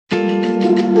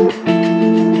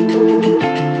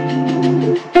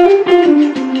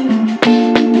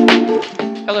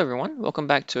welcome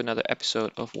back to another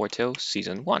episode of Wartales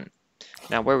Season 1.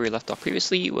 Now, where we left off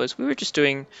previously was we were just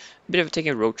doing a bit of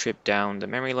taking a road trip down the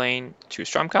memory lane to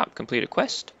Stromkop, complete a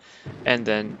quest, and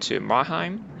then to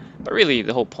Marheim. But really,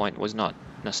 the whole point was not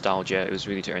nostalgia, it was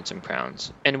really to earn some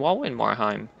crowns. And while in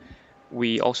Marheim,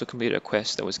 we also completed a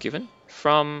quest that was given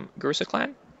from Gursa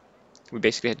clan. We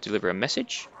basically had to deliver a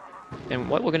message. And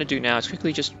what we're going to do now is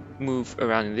quickly just move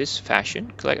around in this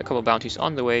fashion, collect a couple bounties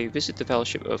on the way, visit the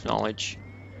Fellowship of Knowledge.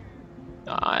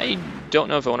 I don't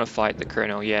know if I want to fight the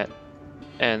Colonel yet,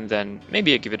 and then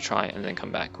maybe I'll give it a try and then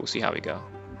come back. We'll see how we go.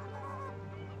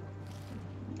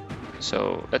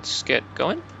 So let's get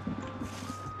going.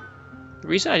 The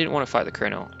reason I didn't want to fight the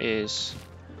Colonel is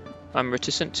I'm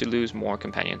reticent to lose more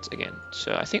companions again.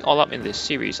 So I think all up in this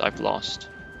series I've lost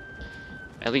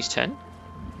at least 10,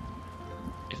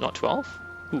 if not 12.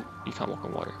 Ooh, you can't walk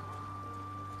on water.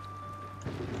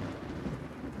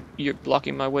 You're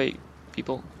blocking my way,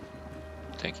 people.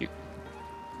 Thank you.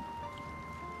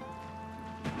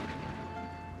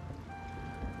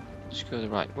 Just go the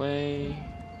right way.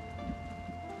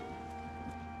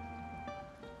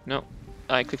 No,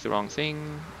 I clicked the wrong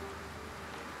thing.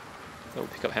 Oh,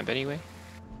 pick up hemp anyway.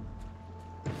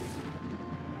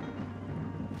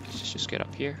 Let's just get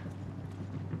up here.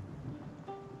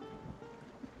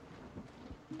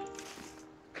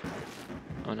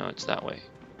 Oh no, it's that way.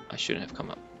 I shouldn't have come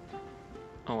up.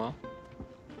 Oh well.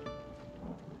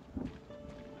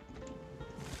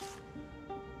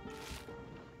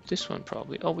 This one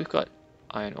probably. Oh, we've got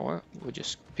iron ore. We'll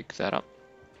just pick that up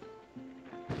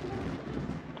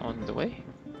on the way.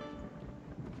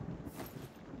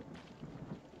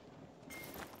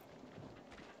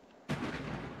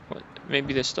 What?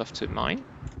 Maybe there's stuff to mine?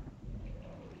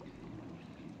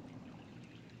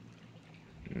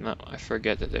 No, I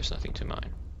forget that there's nothing to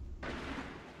mine.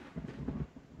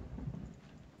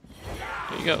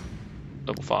 There you go.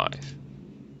 Level 5.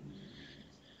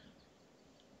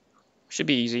 Should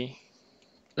be easy.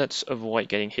 Let's avoid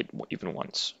getting hit even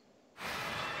once.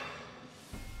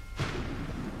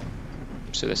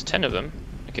 So there's 10 of them.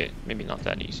 Okay, maybe not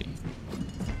that easy.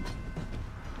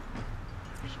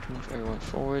 Just move everyone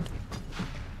forward.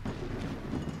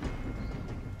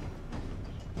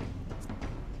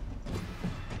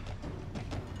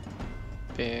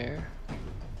 Bear.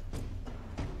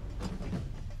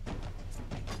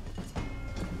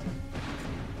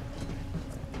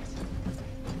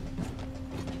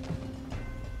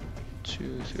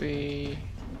 Three.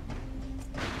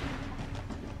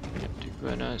 Yep, to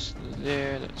Grathan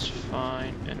there, that's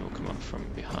fine, and we'll come up from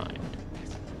behind.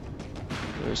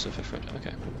 Where's the fifth red?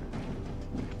 Okay.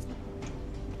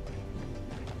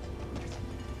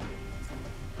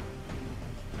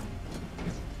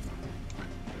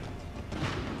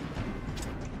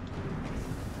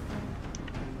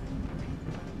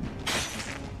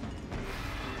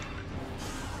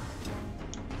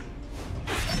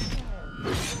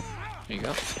 There you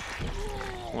go.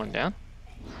 One down.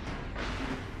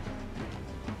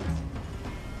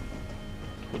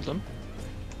 Hoodlum.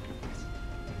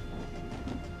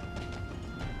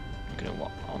 I'm gonna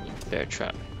walk on the bear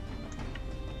trap.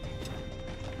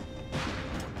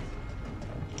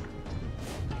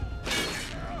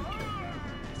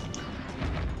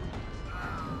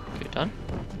 Okay, done.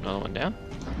 Another one down.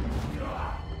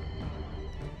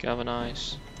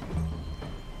 Galvanize.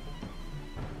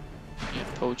 Yeah,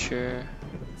 poacher.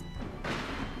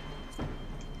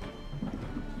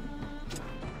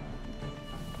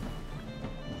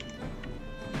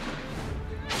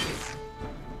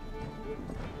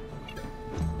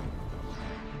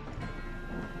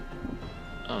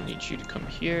 I'll need you to come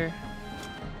here.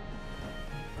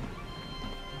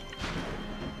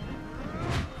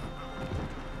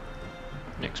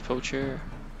 Next poacher.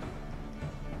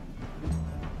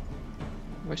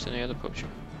 Where's the other poacher?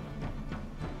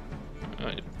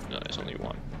 No, there's only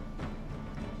one.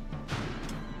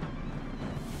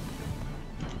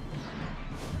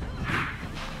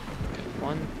 Okay,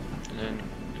 one, and then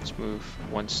let's move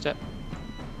one step.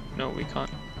 No, we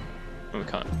can't. No, we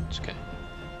can't. It's okay.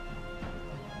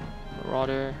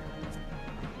 Marauder.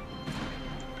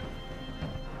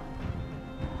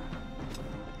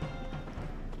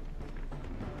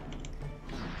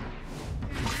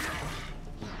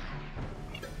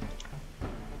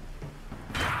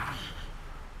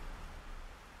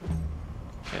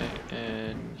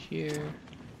 Here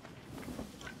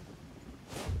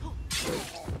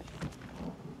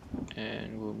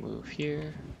and we'll move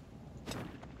here.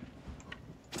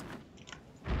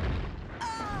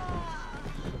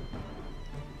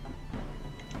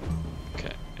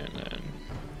 Okay, and then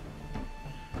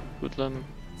hoodlum.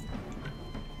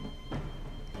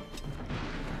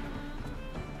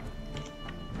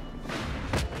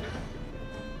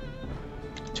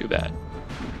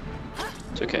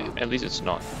 At least it's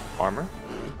not armor.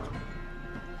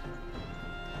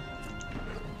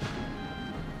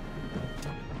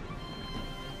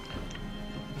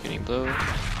 Getting blow.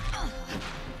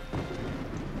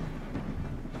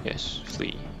 Yes,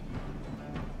 flee.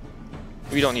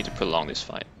 We don't need to prolong this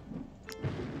fight.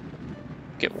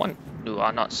 Get one. No,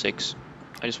 not 6.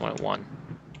 I just wanted 1.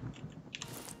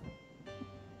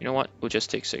 You know what? We'll just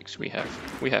take 6. We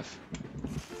have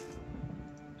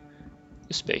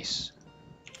the space.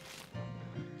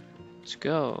 Let's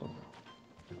go.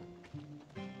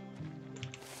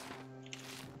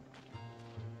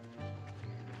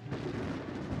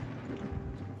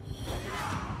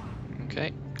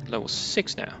 Okay, level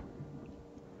 6 now.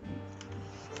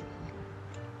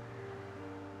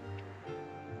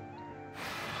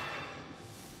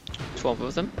 Twelve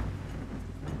of them.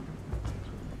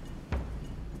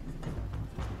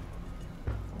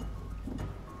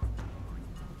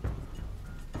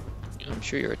 I'm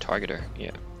sure you're a targeter,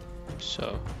 yeah.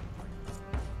 So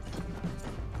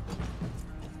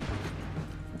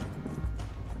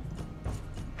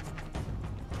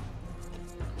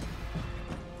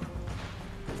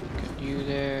get you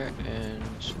there, and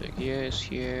Svegia is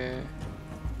here.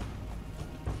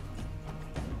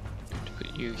 Going to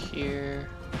put you here.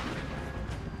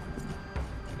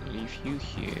 Leave you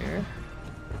here.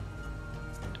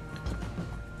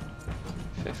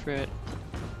 Fifret.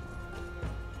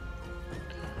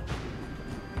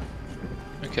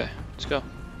 Okay, let's go.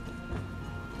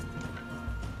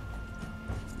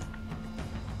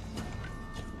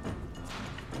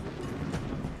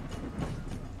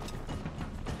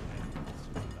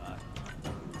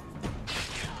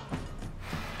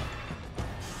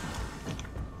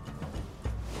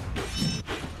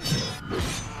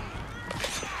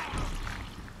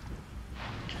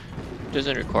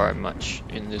 Doesn't require much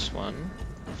in this one,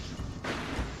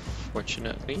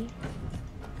 fortunately,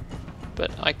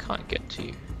 but I can't get to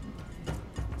you.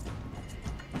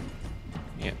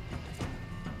 Yep.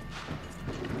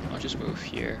 I'll just move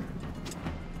here.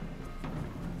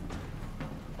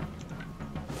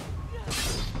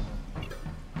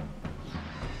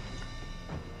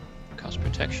 Cost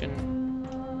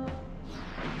protection.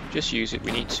 Just use it,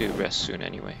 we need to rest soon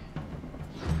anyway.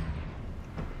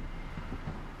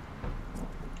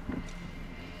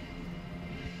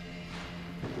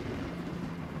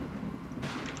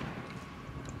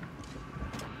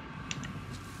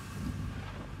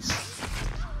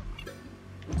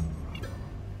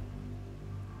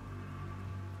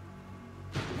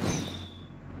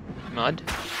 Mud.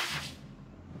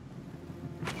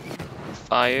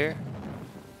 Fire.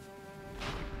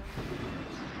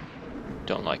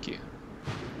 Don't like you.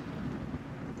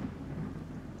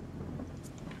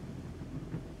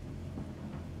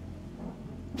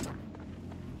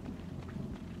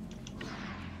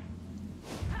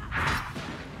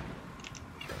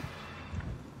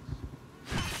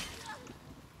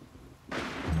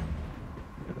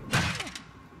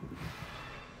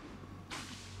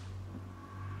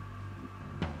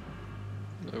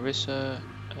 Larissa,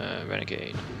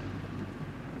 Renegade.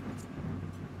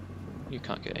 You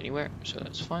can't get anywhere, so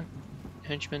that's fine.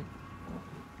 Henchman.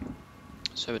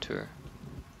 Saboteur.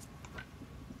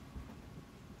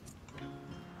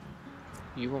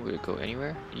 You won't be able to go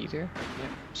anywhere either. Yeah,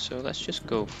 so let's just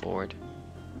go forward.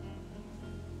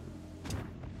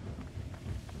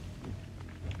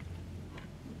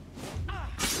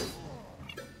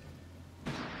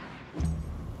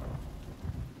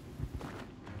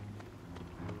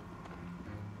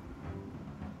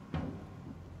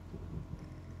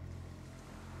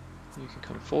 You can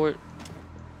come forward,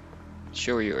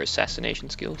 show your assassination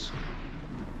skills.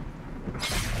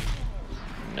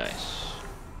 Nice.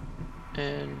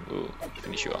 And we'll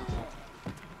finish you off.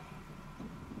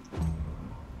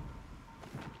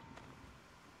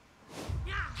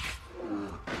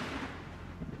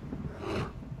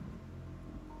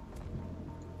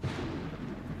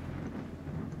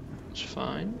 It's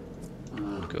fine.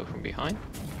 Go from behind.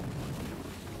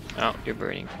 Oh, you're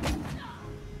burning.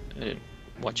 I didn't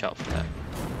watch out for that.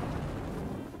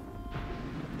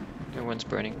 Everyone's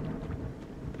burning.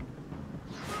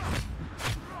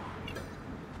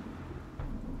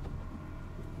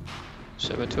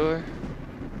 Saboteur.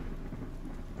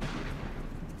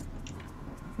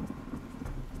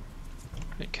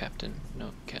 Wait, Captain.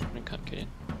 No, Captain can't get in.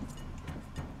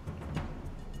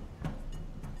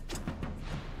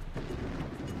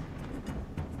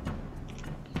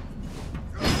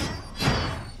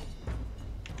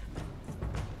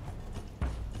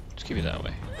 Keep it that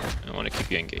way. I want to keep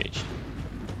you engaged.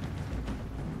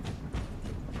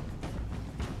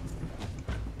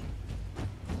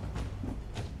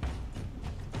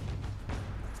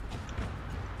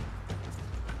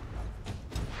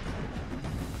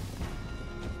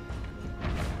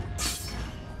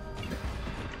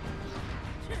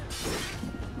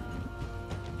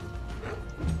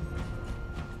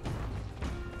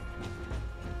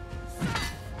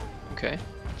 Okay,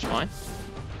 that's fine.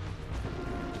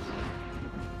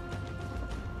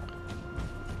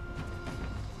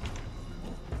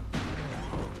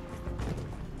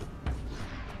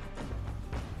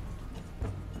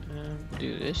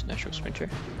 Do this, natural sprinter.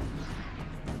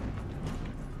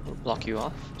 We'll block you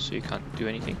off so you can't do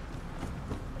anything.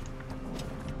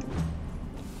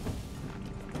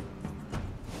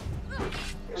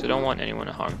 So I don't want anyone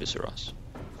to harm Viseros.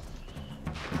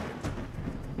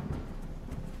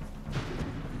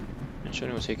 And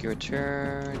Shonen will take your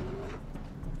turn.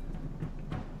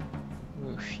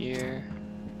 Move here.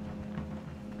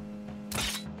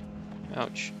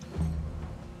 Ouch.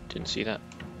 Didn't see that,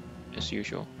 as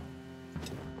usual.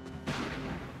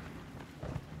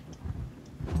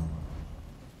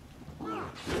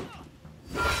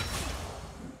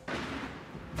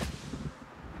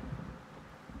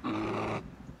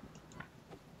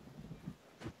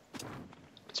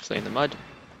 Play in the mud.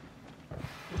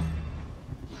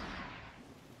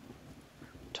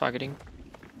 Targeting.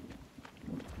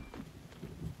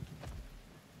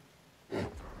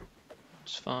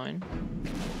 It's fine.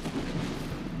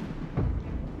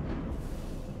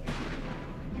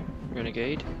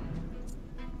 Renegade.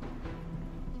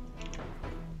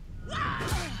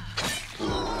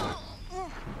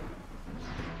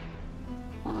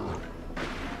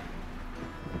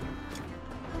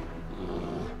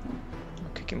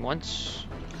 Him once.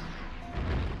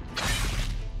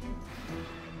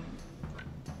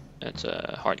 That's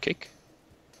a hard kick.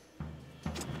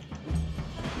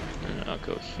 And I'll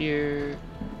go here.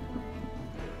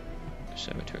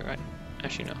 Saboteur, right?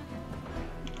 Actually, no.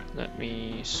 Let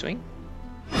me swing.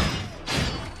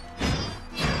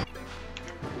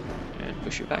 And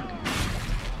push it back.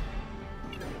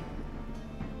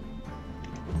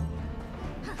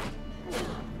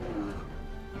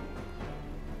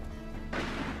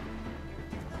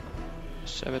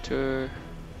 Saboteur.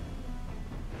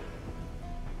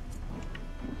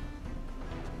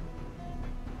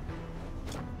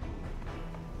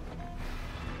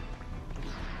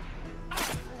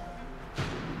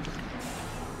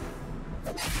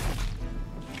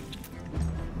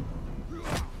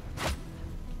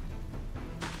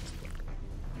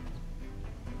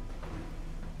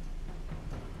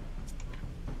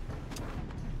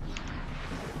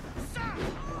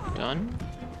 Done.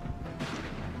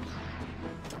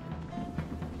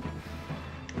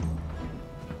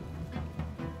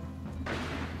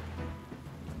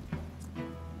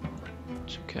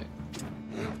 It's okay.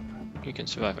 You can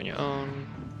survive on your own.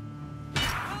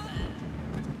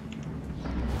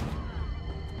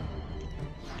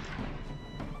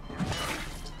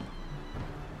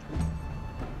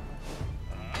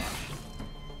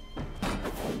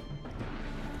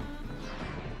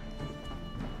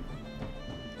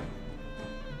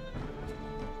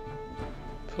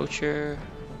 Poacher.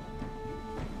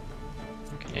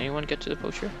 Can anyone get to the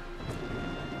poacher?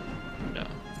 No.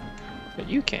 But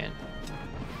you can.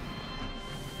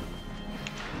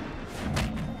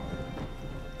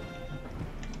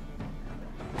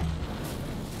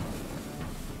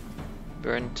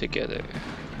 Burn together.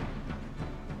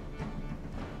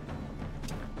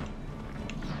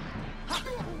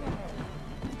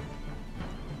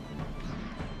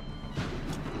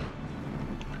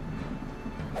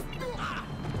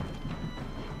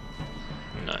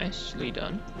 Nicely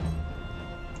done.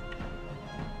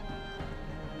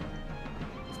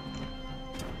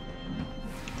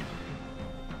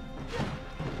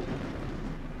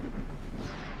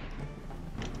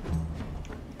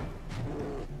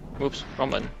 Whoops, wrong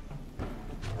button.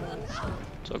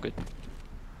 It's all good.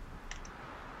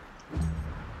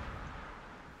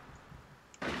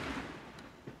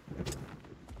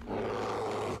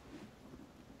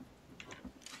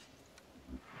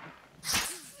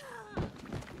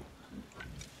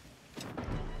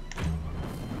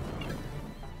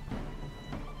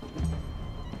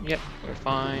 Yep, we're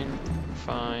fine, we're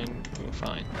fine, we're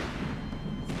fine.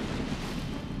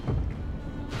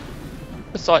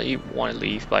 I thought he'd want to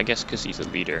leave, but I guess because he's a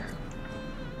leader,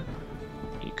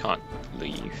 he can't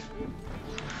leave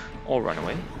or run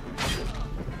away.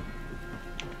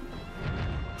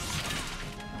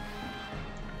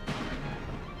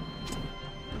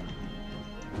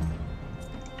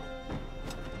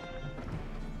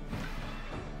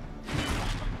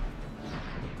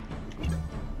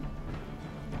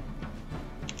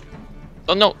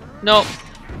 Oh no, no!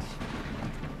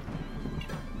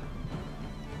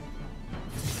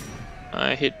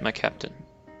 I hit my captain.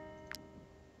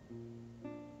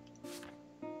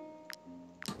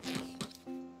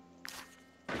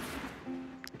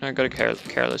 I got a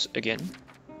careless again.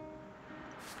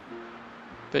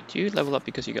 But you level up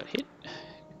because you got hit.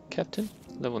 Captain,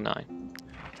 level 9.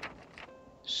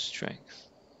 Strength.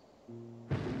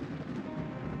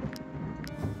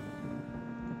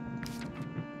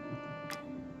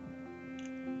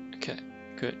 Okay,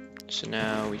 good. So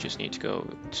now we just need to go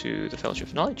to the Fellowship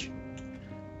of Knowledge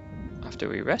after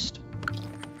we rest.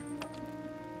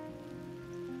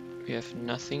 We have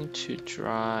nothing to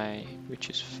dry, which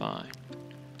is fine.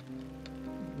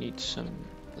 Need some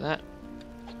of that.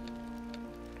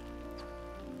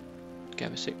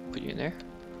 Gavasic, put you in there.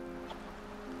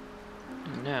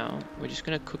 And now we're just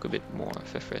gonna cook a bit more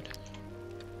Fefred.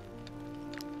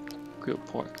 Grilled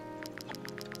pork.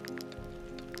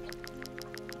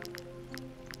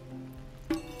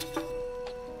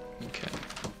 Okay.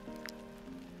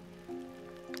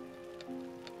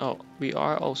 Oh, we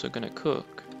are also gonna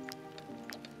cook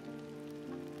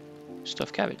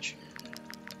stuffed cabbage.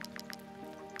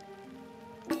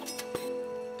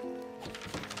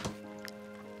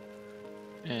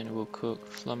 And we'll cook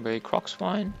flambe croc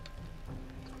swine.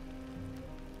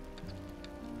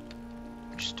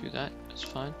 Just do that, that's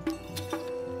fine.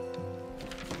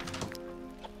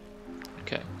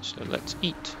 Okay, so let's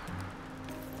eat.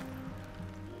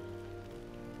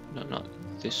 No, not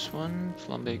this one.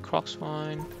 Flambe croc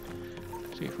swine.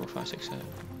 3, 4, 5, 6, 7.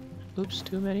 Oops,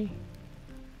 too many.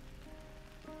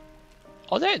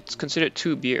 Oh, that's considered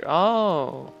 2 beer.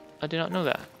 Oh, I did not know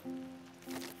that.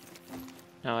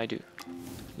 Now I do.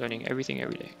 Learning everything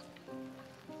every day.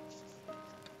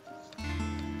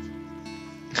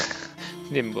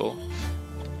 Nimble.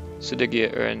 So the gear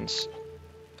earns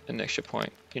an extra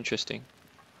point. Interesting.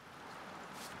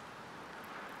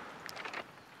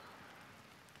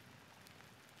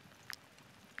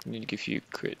 I need to give you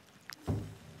crit.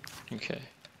 Okay.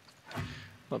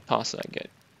 What pass did I get?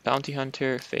 Bounty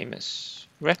Hunter, Famous.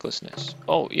 Recklessness.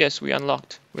 Oh, yes, we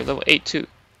unlocked. We're level 8 too.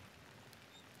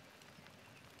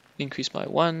 Increased by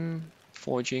 1.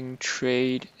 Forging,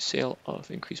 trade, sale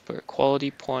of increased per quality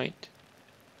point.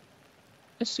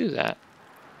 Let's do that.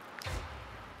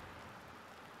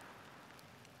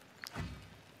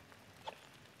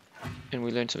 And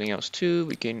we learned something else too.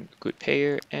 We gain good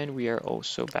payer, and we are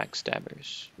also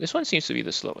backstabbers. This one seems to be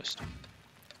the slowest.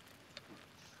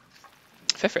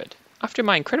 Fefred, after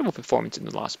my incredible performance in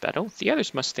the last battle, the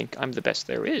others must think I'm the best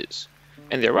there is.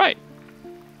 And they're right.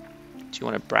 Do you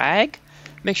want to brag?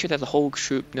 Make sure that the whole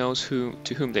troop knows to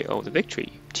whom they owe the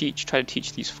victory. Try to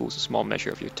teach these fools a small measure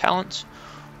of your talents.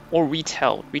 Or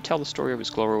retell the story of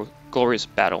his glorious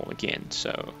battle again,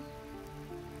 so...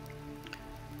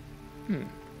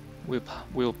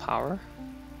 Willpower.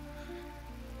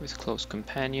 With close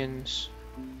companions.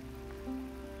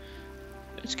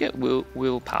 Let's get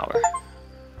willpower.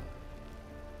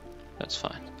 That's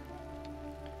fine.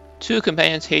 2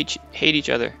 companions hate each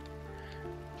other.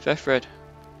 Fefred.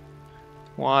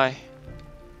 Why?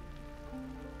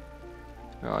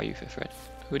 Where are you, Fefred?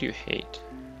 Who do you hate?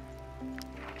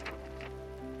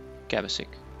 Gavasic.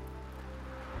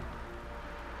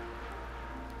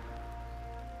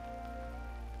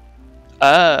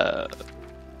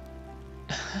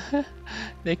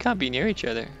 They can't be near each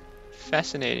other.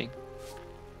 Fascinating.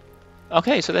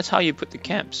 Okay, so that's how you put the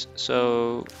camps.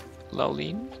 So,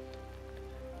 Laulin,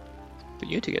 put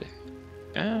you together.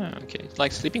 Ah, okay. It's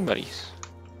like sleeping buddies.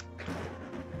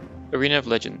 Arena of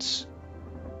Legends.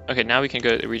 Okay, now we can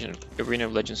go to the Arena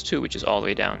of Legends 2, which is all the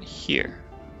way down here.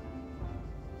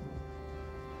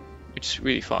 Which is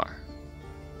really far.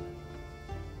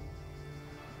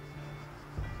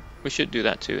 We should do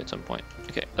that too at some point.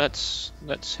 Okay, let's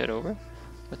head over.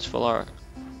 Let's follow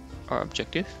our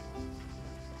objective.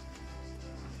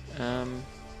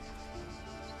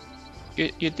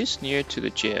 You're this near to the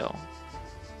jail.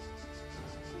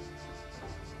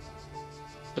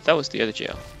 But that was the other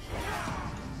jail.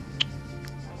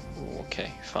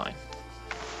 Okay, fine.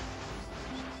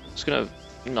 It's gonna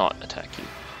not attack you.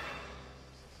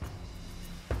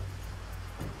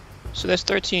 So there's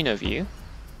 13 of you.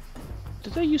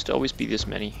 Did there used to always be this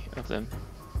many of them?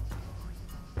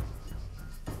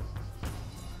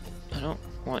 I don't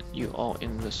want you all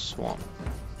in the swamp.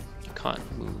 You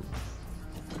can't move.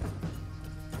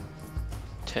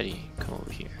 Teddy, come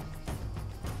over here.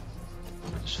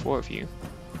 There's 4 of you.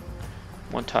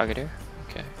 1 targeter.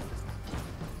 Okay.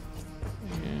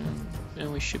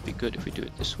 And we should be good if we do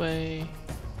it this way.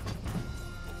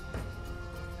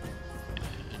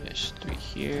 And there's 3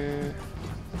 here.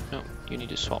 No, you need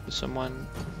to swap with someone.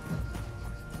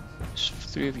 There's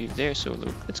 3 of you there, so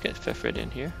let's get Fefred in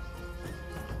here.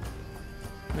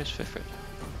 Where's Fefred?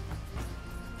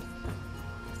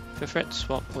 Fefred,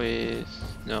 swap with...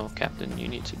 No, Captain, you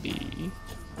need to be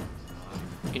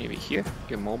here.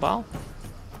 You're mobile.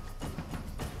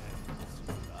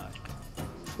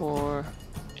 4,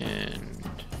 and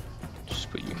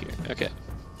just put you here. Okay,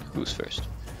 who's first?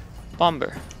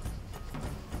 Bomber.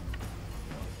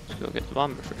 Let's go get the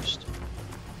bomber first.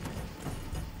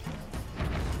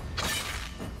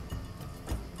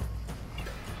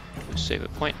 Let's save a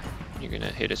point. You're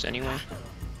gonna hit us anyway.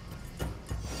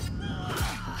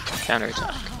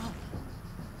 Counterattack.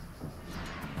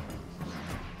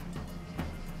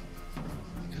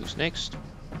 Who's next?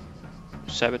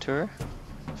 Saboteur.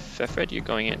 Fefred, you're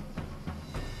going in.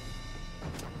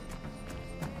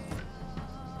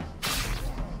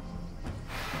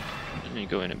 And you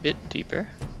go in a bit deeper.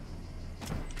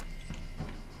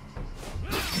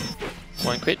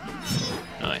 1 crit.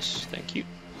 Nice, thank you.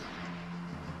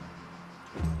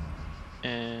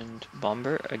 And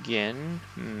Bomber again.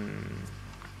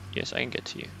 Yes, I can get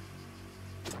to you.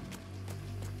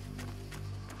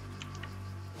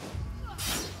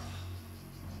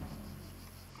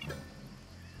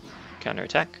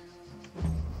 Counterattack.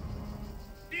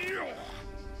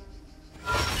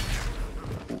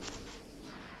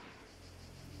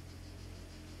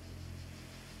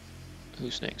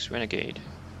 Who's next? Renegade.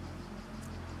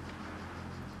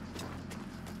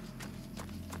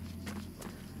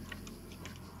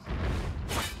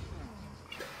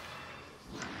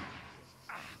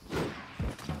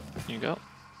 Here you go.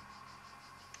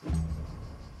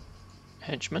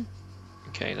 Henchman.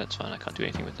 Okay, that's fine. I can't do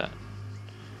anything with that.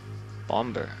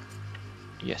 Bomber.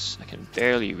 Yes, I can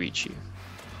barely reach you.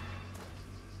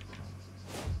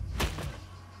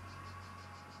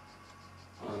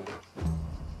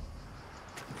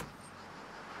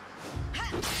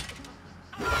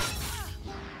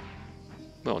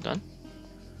 Well done.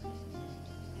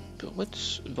 But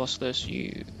what's bossless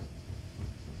you?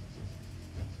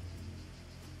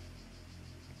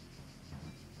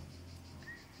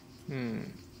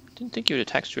 Didn't think you would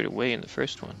attack straight away in the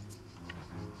first one.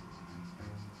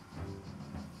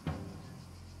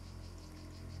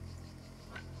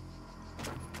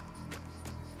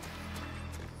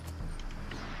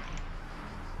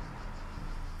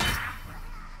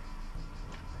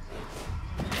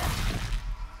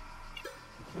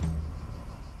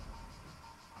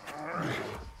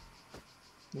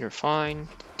 You're fine,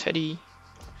 Teddy.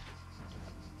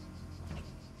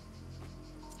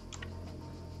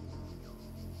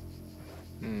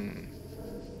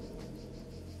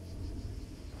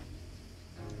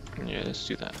 Yeah, let's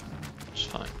do that. It's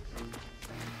fine.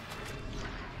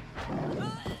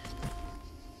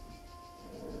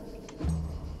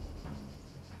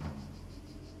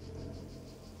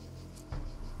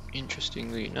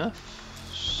 Interestingly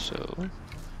enough, so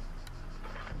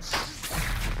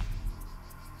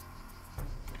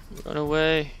run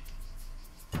away.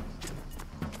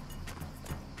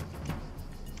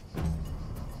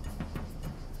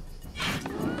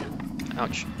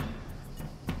 Ouch.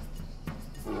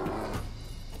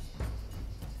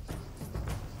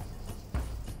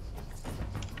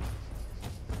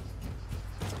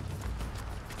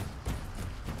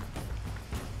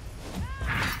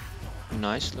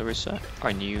 Nice, Larissa,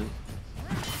 our new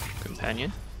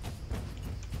companion.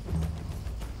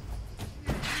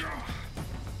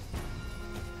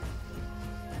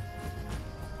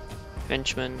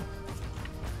 Henchman.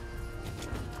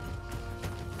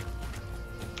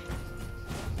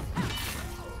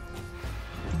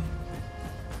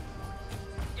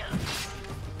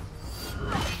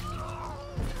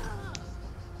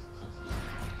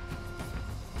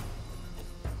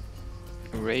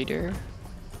 Raider.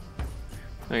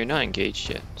 No, you're not engaged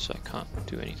yet, so I can't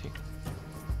do anything.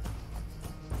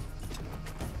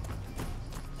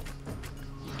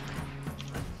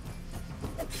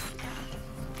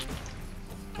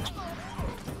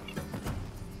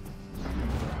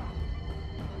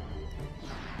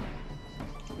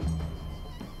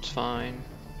 It's fine.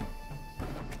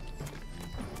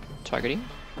 Targeting?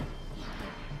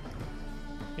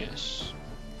 Yes.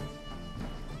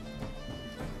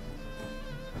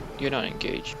 You're not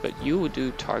engaged, but you will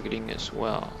do targeting as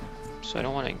well. So I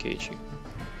don't want to engage you.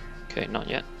 Okay, not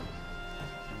yet.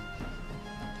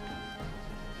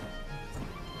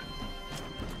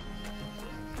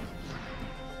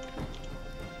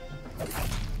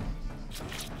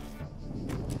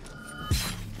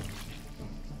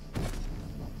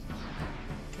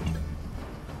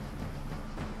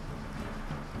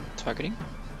 Targeting.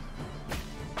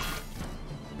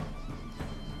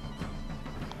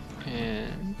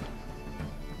 And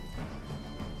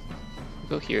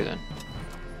go here then.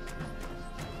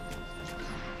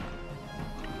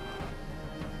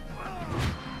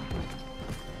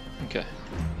 Okay.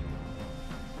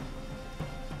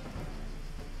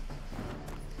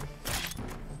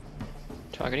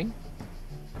 Targeting.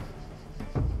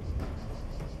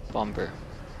 Bomber.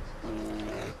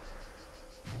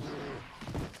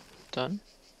 Done.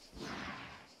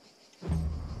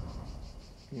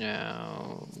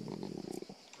 Now,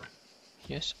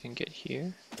 yes, I can get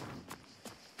here.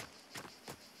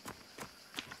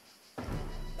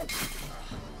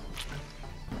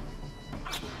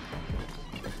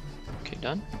 Okay,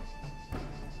 done.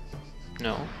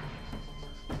 No.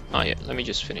 Oh yeah, let me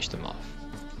just finish them off.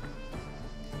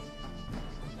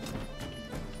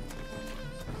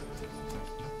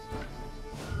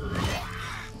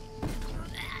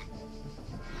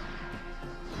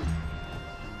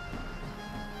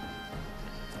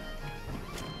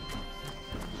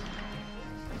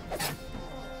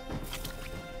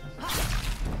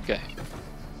 Okay.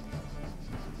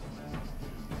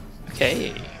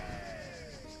 Okay.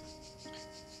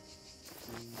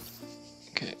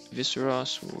 Okay,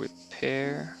 Viseros will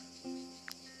repair.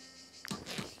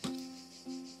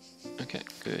 Okay,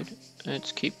 good.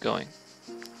 Let's keep going.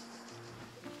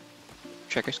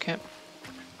 Trekkers camp.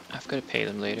 I've got to pay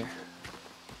them later.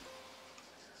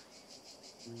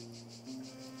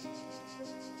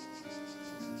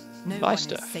 No Buy one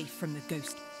stuff. is safe from the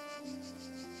ghost.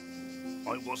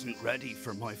 I wasn't ready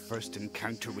for my first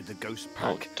encounter with the ghost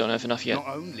pack. Oh, don't have enough yet.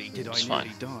 Not only did It's I fine.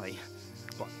 nearly die,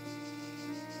 but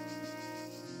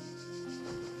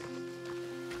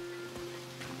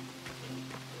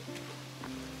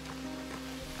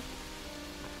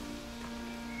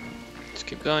Let's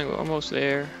keep going, we're almost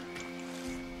there.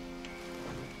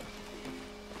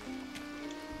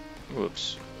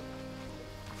 Whoops.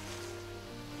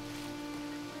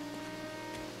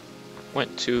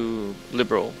 Went too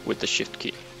liberal with the shift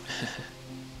key.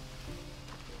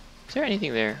 Is there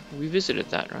anything there? We visited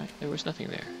that, right? There was nothing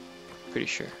there. Pretty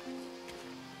sure.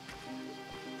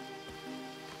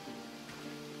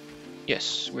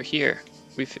 Yes, we're here.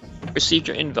 We've received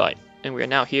your invite, and we are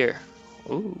now here.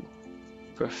 Ooh,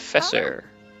 Professor.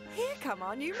 Oh, here come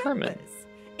our new Herman. members.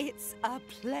 It's a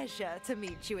pleasure to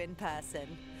meet you in person.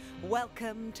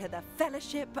 Welcome to the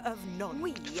Fellowship of Non.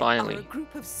 We Finally. are a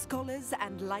group of scholars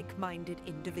and like-minded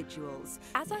individuals.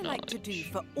 As I like to do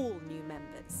Knowledge. for all new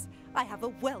members, I have a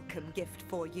welcome gift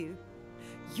for you.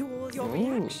 Your Ooh.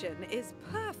 reaction is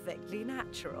perfectly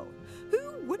natural.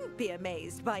 Who wouldn't be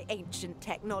amazed by ancient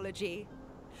technology?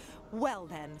 Well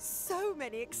then, so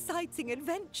many exciting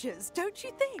adventures, don't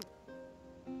you think?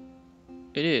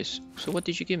 It is. So what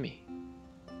did you give me?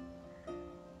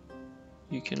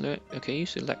 You can learn. Okay,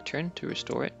 use the lectern to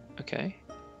restore it. Okay.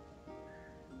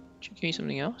 Did you give me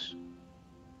something else?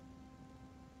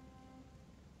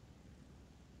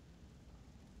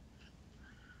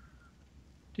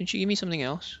 Didn't you give me something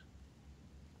else?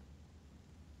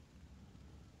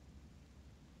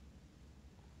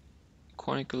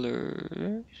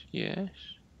 Chroniclers, yes.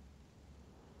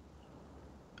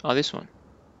 Oh, this one.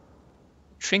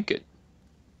 Trinket.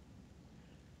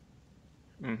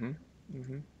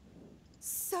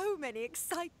 So many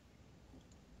exciting.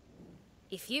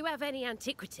 If you have any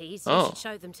antiquities, Oh. you should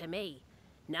show them to me.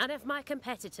 None of my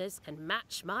competitors can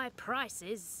match my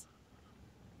prices.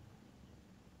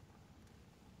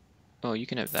 Oh, you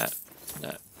can have that,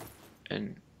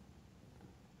 and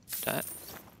that.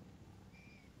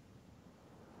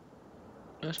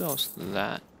 As well as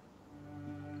that.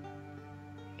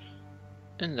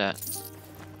 And that.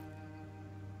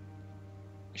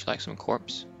 Would you like some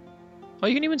corpse? Oh,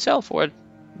 you can even sell for it.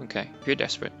 Okay, if you're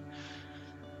desperate.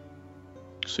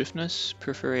 Swiftness,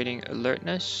 perforating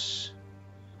alertness.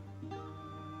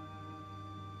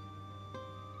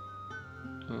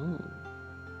 Ooh.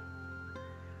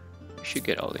 We should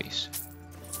get all these.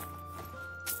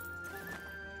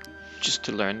 Just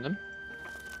to learn them.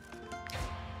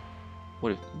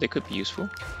 What if they could be useful?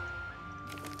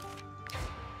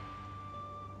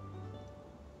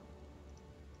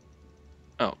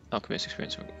 Oh, alchemist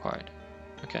experience required.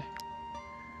 Okay.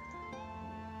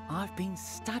 I've been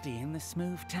studying the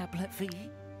smooth tablet for you.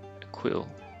 A quill.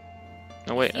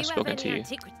 No wait, If I've you have spoken to any you.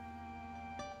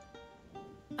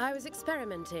 I was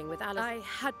experimenting with Alice. I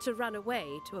had to run away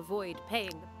to avoid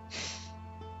paying.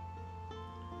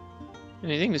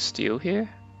 Anything to steal here?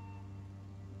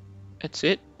 That's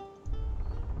it?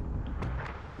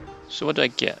 So what do I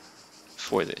get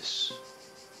for this?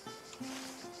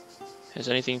 Has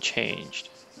anything changed?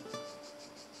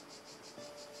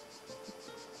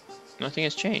 Nothing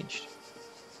has changed.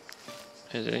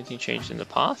 Has anything changed in the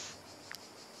path?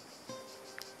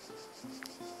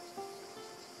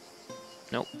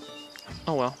 Nope.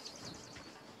 Oh well.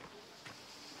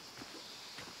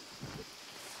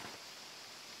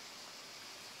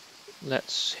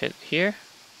 Let's hit here.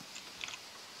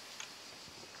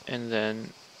 And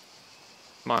then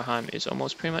Marheim is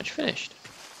almost pretty much finished.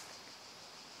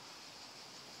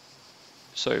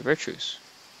 sorry, virtues.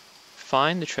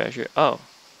 Find the treasure. Oh.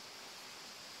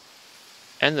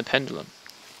 And the pendulum.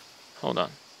 Hold on.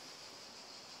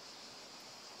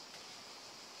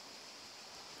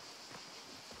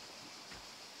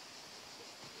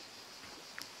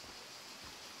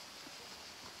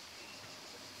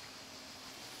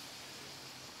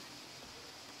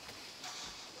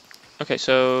 Okay,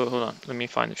 so hold on. Let me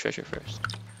find the treasure first.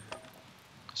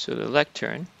 So the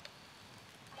lectern.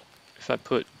 If I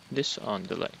put this on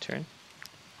the lectern.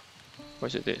 Or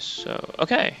is it this? So,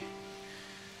 okay.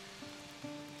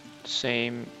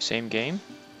 Same game.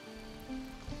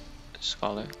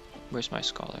 Scholar. Where's my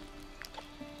scholar?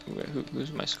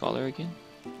 Who's my scholar again?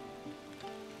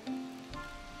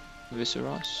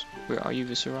 Viseros? Where are you,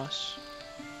 Viseros?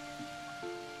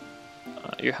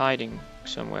 You're hiding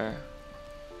somewhere.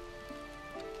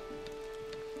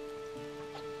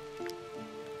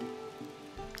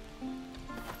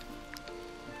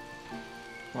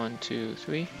 One, two,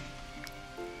 three.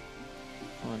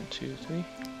 1, 2, 3.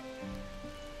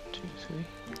 2, 3.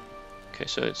 Okay,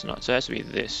 so it's not. So it has to be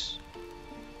this.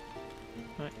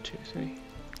 Right, 2, 3.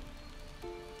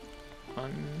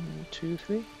 1, 2,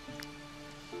 3.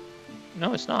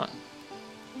 No, it's not.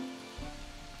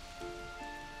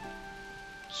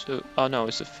 So, oh no,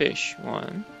 it's the fish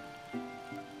one.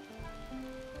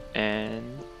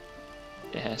 And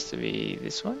it has to be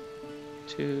this one.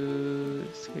 2,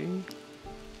 3.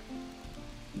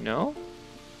 No?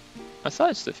 I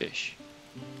thought it's the fish.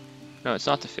 No, it's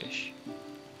not the fish.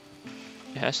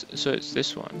 It has to, so it's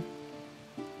this one.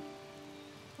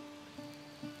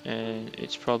 And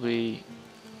it's probably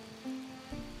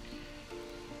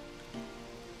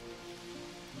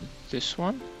this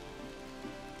one.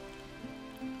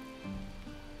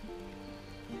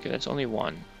 Okay, that's only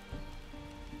one.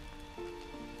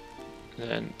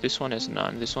 Then this one has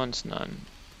none. This one's none.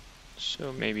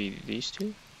 So maybe these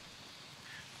two?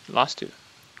 Last two.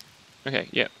 Okay,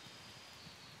 yeah.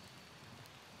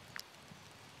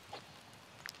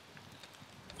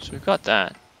 So we've got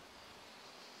that.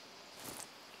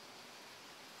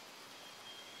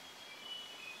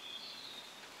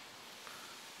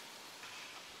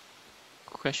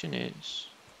 Question is,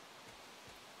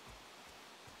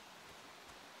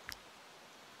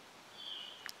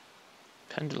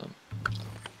 pendulum.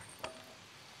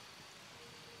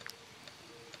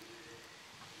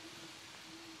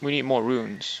 We need more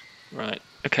runes, right?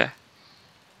 Okay.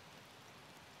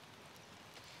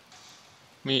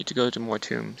 We need to go to more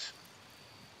tombs.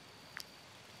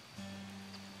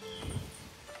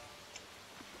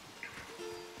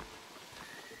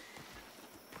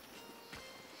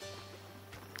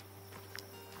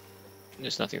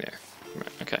 There's nothing there.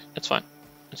 Right, okay, that's fine.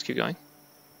 Let's keep going.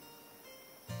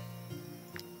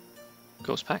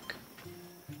 Ghost pack.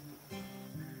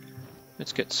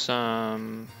 Let's get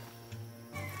some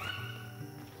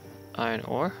iron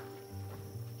ore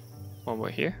while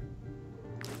we're here.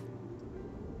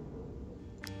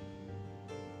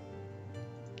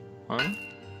 One,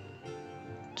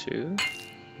 2,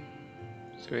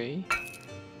 3,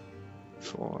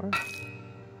 4,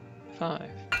 5.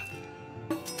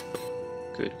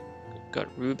 Good.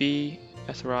 Got ruby,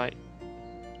 etherite.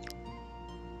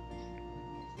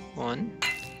 1,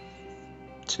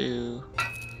 2,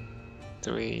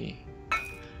 3,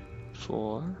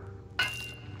 4,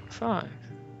 5.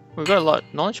 We've got a lot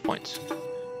of knowledge points.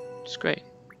 It's great.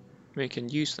 We can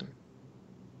use them.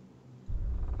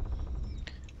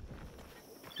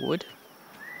 Wood.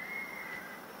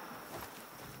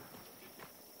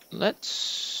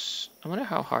 Let's... I wonder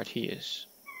how hard he is.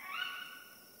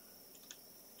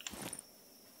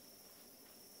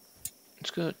 Let's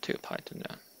go take a python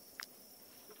down.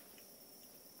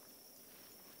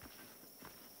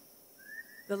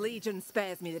 The Legion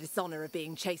spares me the dishonor of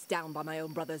being chased down by my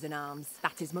own brothers in arms.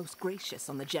 That is most gracious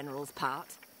on the General's part.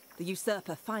 The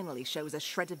usurper finally shows a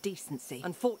shred of decency.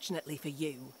 Unfortunately for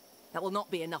you, that will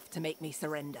not be enough to make me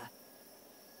surrender.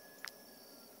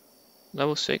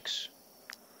 Level 6.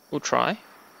 We'll try.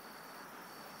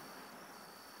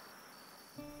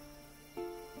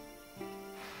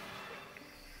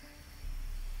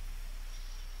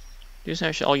 These are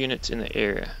actually all units in the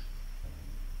area.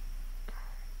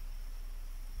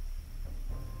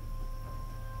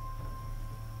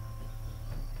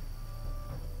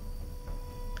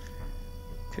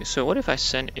 Okay, so what if I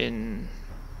send in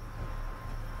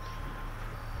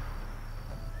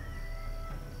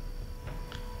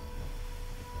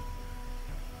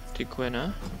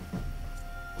Gwena?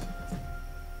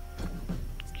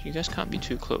 You guys can't be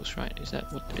too close, right? Is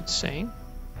that what it's saying?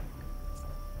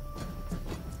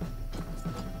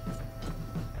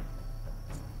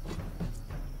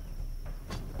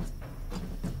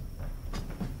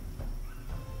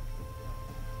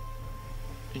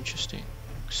 Interesting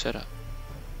setup.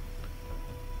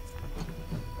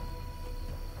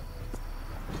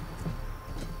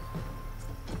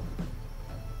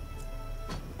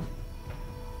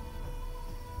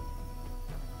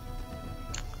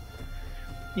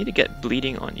 Need to get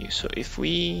bleeding on you, so if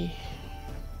we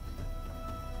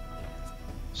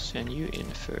send you in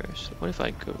first, what if I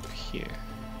go here?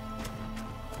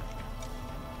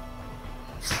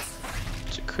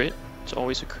 It's a crit, it's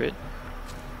always a crit.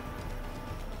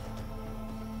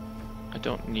 I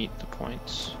don't need the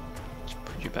points. Let's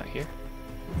put you back here.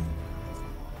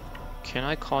 Can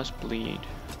I cause bleed?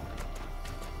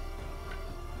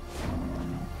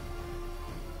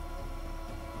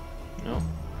 No.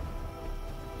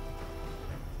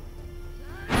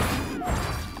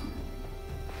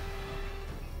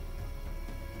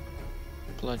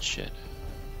 Bloodshed.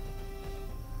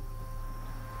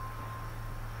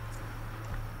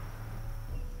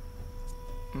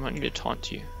 I might need to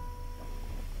taunt you.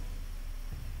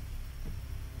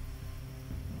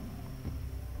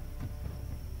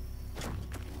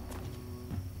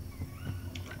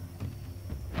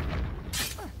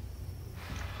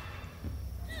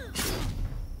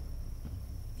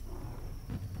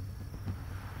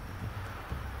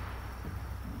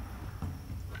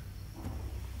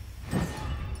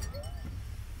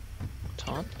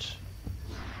 Taunt.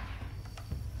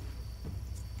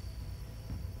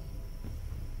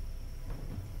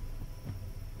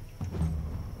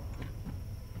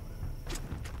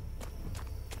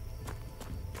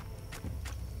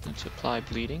 Let's apply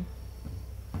bleeding.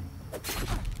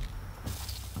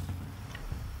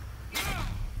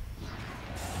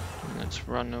 And let's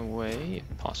run away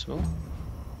if possible.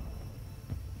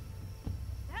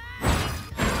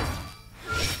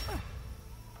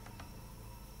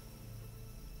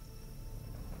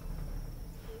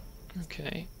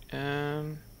 Okay,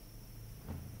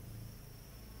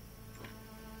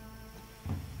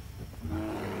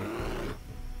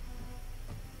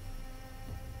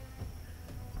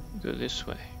 go this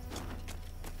way.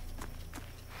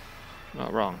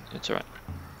 Not wrong, it's alright.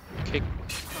 Okay.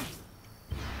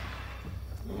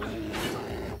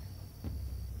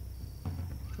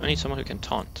 I need someone who can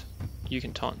taunt. You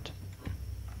can taunt.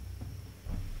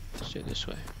 Let's do it this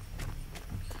way.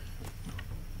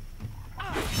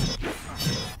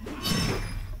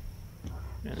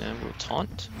 And then we'll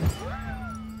taunt.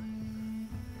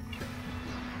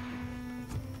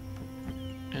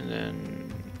 And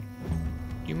then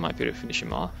you might be able to finish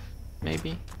him off,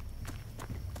 maybe.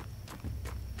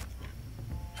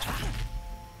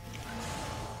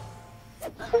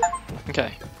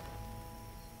 Okay.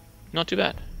 Not too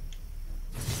bad.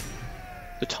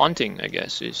 The taunting, I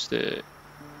guess, is the...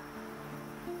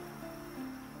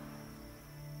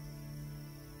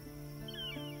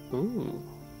 Ooh.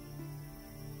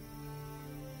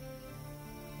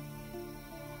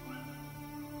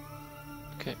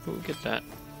 Okay, we'll get that.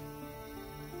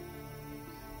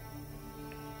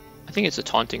 I think it's the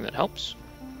taunting that helps.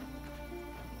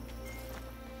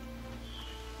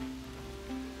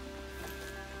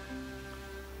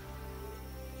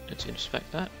 Let's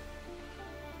inspect that.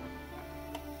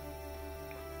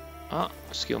 Ah,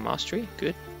 skill mastery,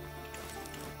 good.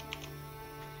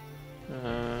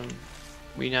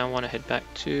 We now want to head back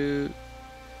to...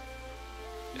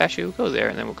 Actually, we'll go there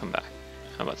and then we'll come back.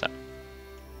 How about that?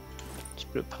 Let's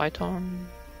put a python.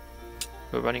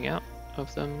 We're running out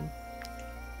of them.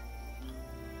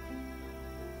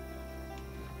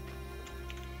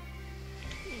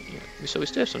 Yeah, so we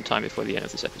still have some time before the end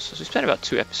of this episode. So we spent about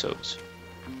 2 episodes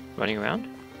running around.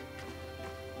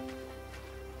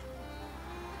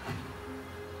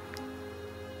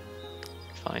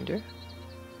 Finder.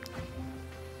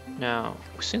 Now,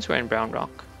 since we're in Brown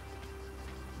Rock,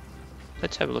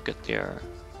 let's have a look at their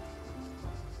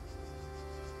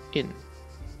inn.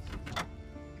 I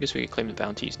guess we can claim the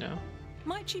bounties now.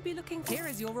 Might you be looking? Here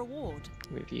is your reward.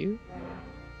 Review.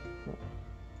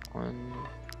 On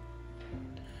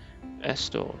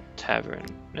Estel Tavern.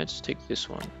 Let's take this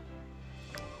one.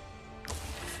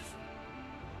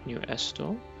 New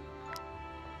Estel.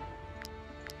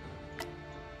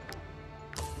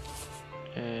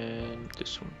 And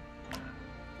this one.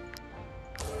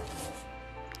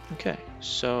 Okay,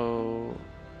 so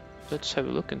let's have a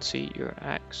look and see your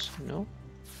axe. No.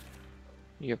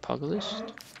 Your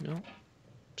pugilist. No.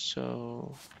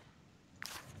 So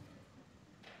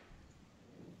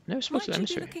never spoke to the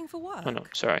emissary. Looking for work? Oh no,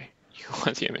 sorry. You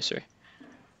want the emissary.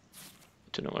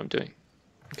 Don't know what I'm doing.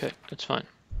 Okay, that's fine.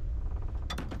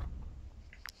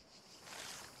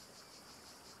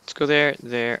 Let's go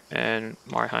there, and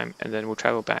Marheim, and then we'll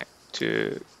travel back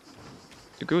to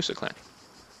the Grusa clan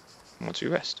once we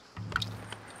rest.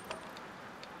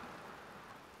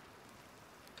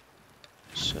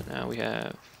 now we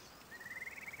have...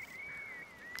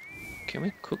 Can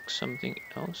we cook something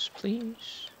else,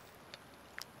 please?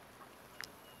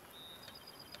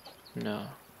 No.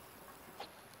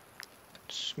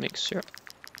 Let's make syrup.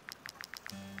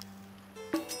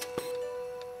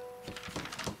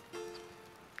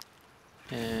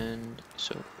 And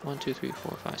so 1, 2, 3,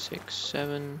 4, 5, 6,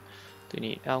 7. They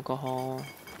need alcohol.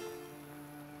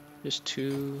 Just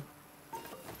 2.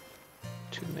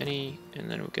 Too many. And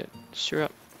then we'll get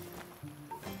syrup.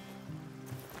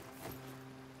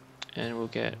 And we'll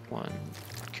get 1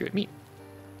 cured meat.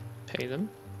 Pay them.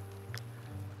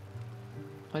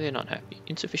 Why are they not happy?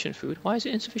 Insufficient food? Why is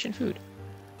it insufficient food?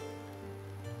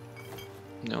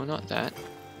 No, not that.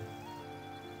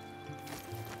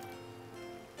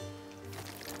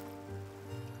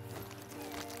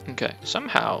 Okay,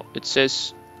 somehow it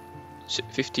says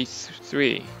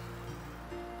 53.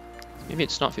 Maybe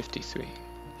it's not 53.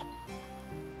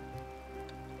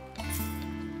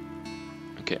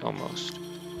 Okay, almost.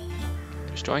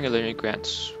 Restoring a learning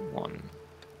grants 1.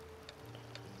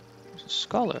 There's a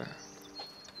scholar.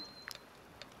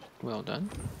 Well done.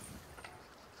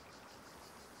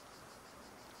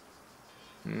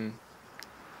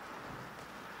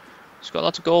 It's got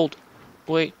lots of gold.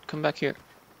 Wait, come back here.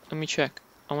 Let me check.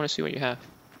 I want to see what you have.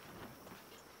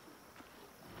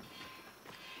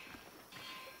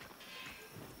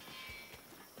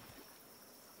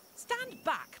 Stand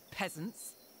back,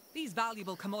 peasants. These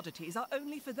valuable commodities are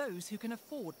only for those who can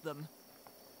afford them.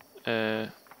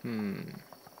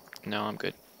 No, I'm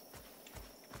good.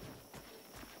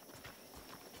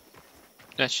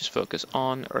 Let's just focus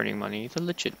on earning money the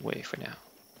legit way for now.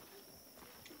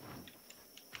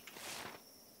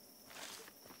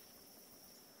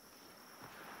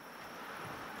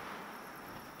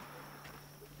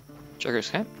 Jugger's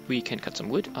camp. We can cut some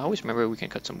wood. I always remember we can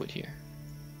cut some wood here.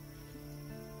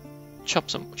 Chop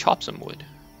some wood.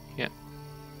 Yeah.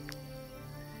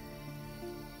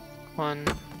 1,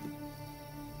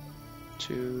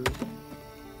 2,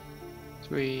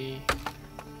 3,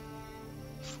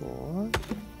 4,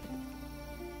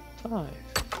 5.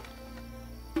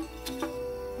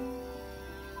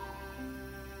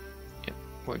 Yep,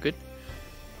 we're good.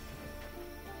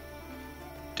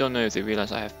 Don't know if they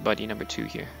realize I have buddy number 2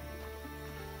 here.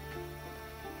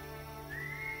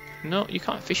 No, you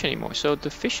can't fish anymore, so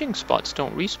the fishing spots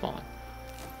don't respawn.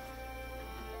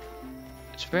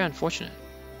 It's very unfortunate.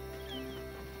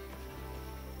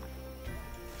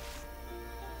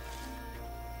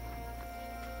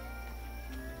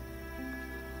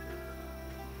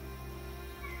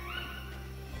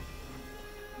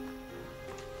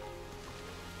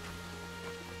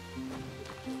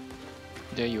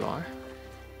 There you are.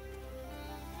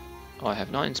 Oh, I have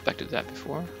not inspected that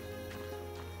before.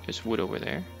 There's wood over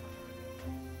there.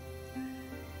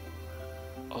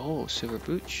 Oh, silver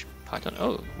brooch, python.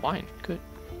 Oh, wine. Good.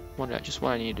 Just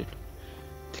what I needed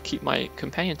to keep my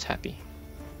companions happy.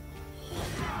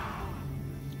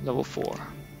 Level 4.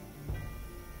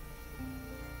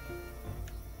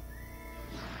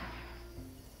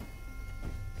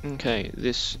 Okay, it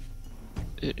is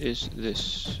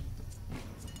this.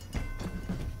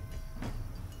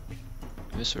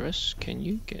 Viserys, can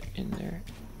you get in there?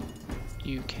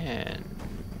 You can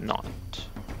not.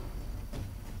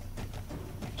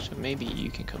 So maybe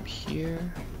you can come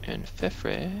here, and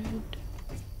Fefred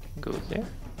can go there.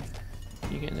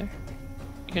 You get in there?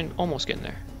 You can almost get in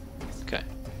there. Okay.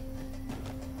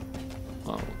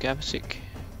 Oh, Gavasik,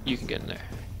 you can get in there.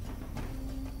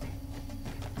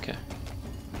 Okay.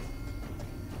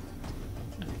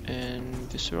 And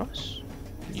Viserys,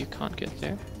 you can't get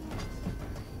there.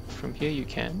 From here you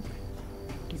can.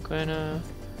 You're gonna...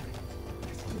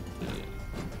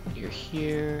 You're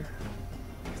here.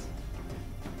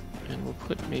 And we'll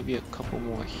put maybe a couple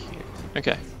more here.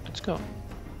 Okay, let's go.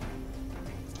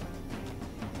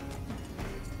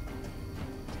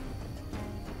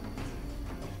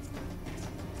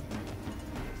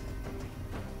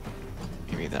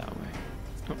 Maybe that way.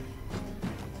 Oh.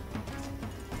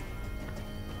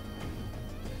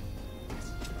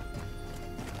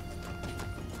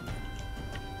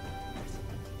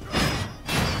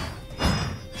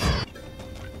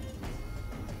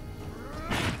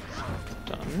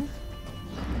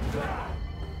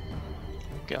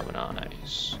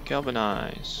 Galvanize.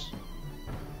 Galvanize.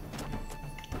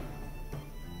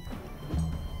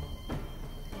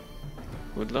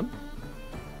 Woodland.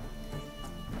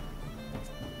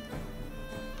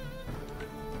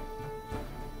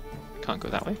 Can't go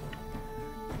that way.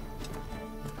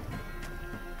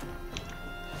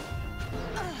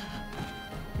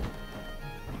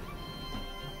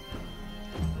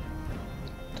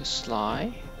 The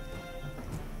Sly.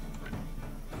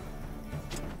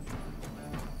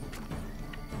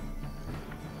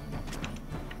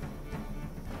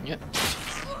 Yep.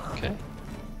 Okay.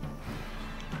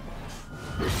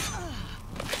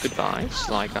 Goodbye,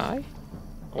 sly guy.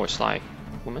 Or sly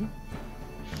woman.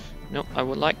 Nope, I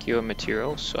would like your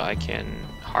materials so I can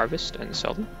harvest and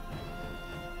sell them.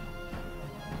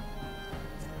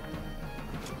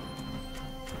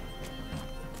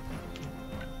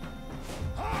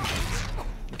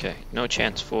 Okay, no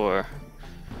chance for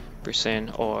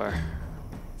Brisin or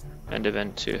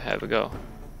Enderven to have a go.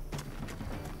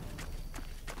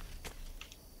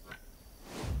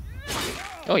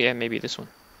 Oh yeah, maybe this one.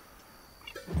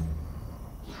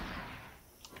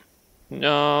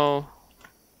 No,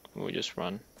 we'll just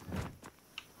run.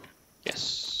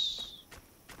 Yes.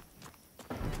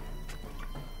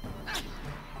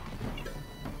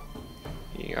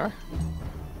 Here you are.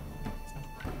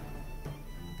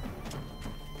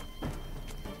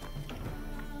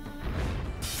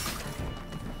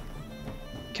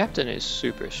 Captain is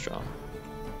super strong.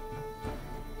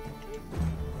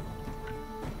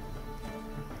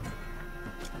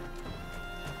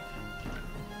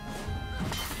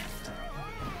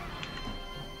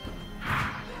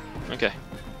 Okay.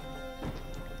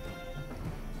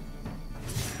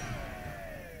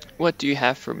 What do you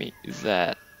have for me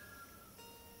that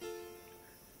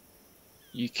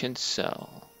you can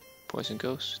sell? Poison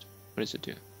Ghost? What does it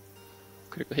do?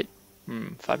 Critical hit?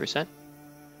 5%?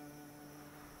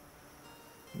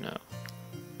 No.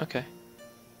 Okay.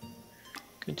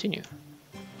 Continue.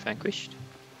 Vanquished.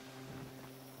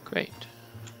 Great.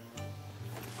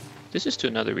 This is to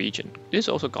another region. This is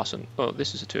also Grathan. Oh,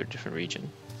 this is to a different region.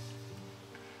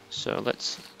 So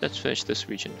let's finish this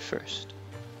region first.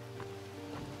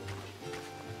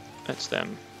 That's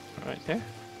them right there.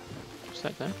 Is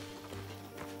that them?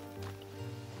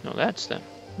 No, that's them.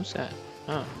 What's that?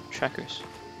 Oh, trackers.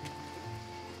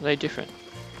 Are they different?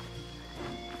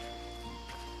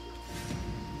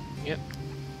 Yep.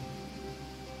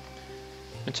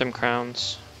 And some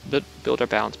crowns. Build our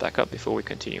balance back up before we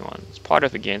continue on. It's part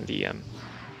of, again, the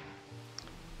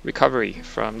recovery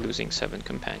from losing 7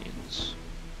 companions.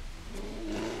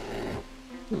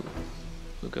 Ooh.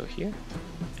 We'll go here,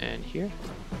 and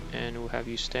we'll have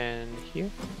you stand here.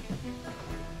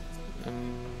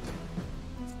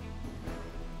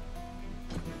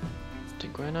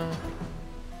 Grathan.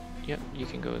 Yep, you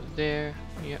can go there.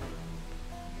 Yep.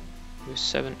 There's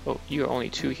 7. Oh, you're only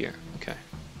 2 here. Okay.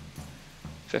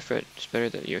 Fefret, it's better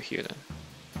that you're here then.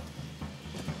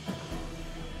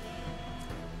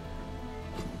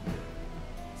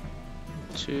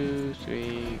 Two,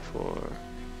 3, 4.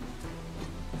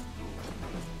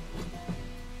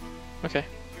 Okay.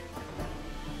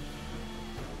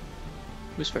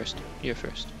 Who's first? You're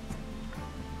first.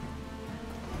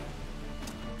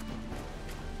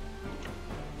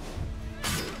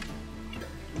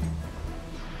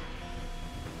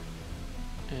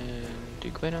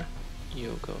 And Grathan,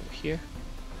 you'll go here.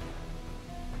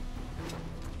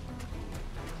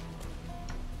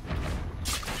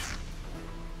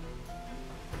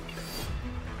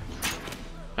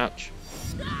 Ouch.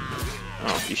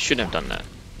 Oh, you shouldn't have done that,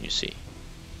 you see.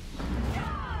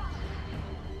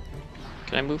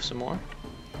 Can I move some more?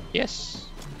 Yes!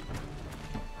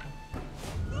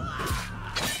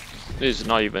 This is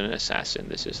not even an assassin,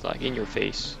 this is like in your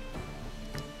face.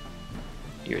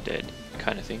 You're dead,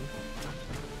 kind of thing.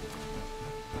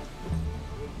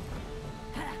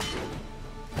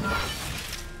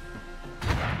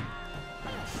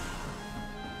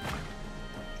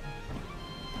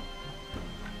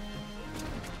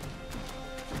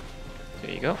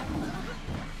 There you go.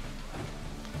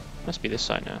 Must be this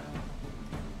side now.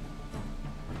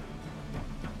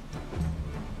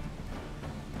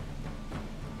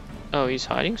 Oh, he's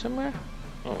hiding somewhere?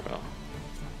 Oh well.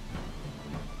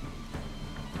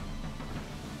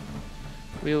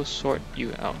 We'll sort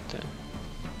you out then.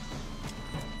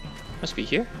 Must be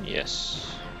here?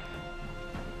 Yes.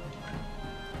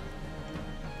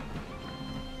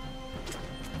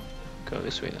 Go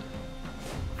this way then.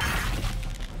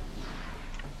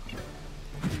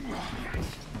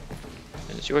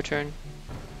 And it's your turn.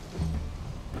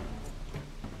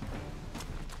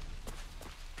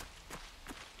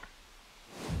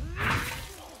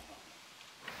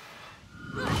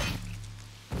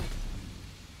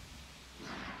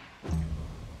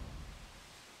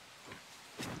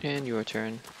 And your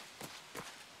turn.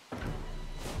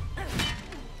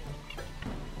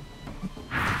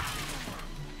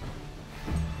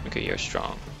 Okay, you're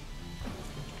strong.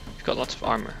 You've got lots of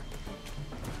armor.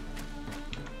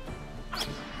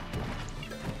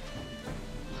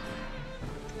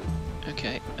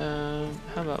 Okay,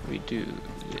 how about we do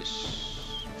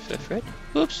this? Fifth red?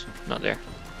 Oops, not there.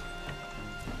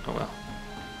 Oh well.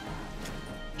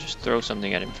 Just throw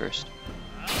something at him first.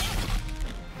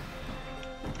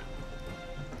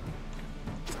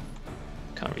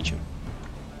 Can't reach him.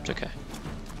 It's okay.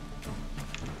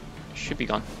 Should be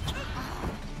gone.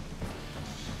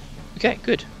 Okay,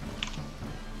 good.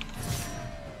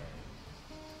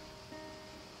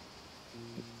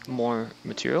 More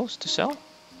materials to sell.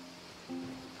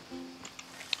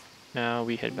 Now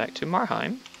we head back to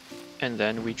Marheim, and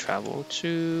then we travel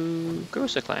to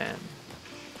Grathan.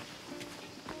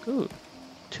 Ooh,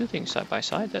 two things side by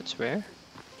side, that's rare.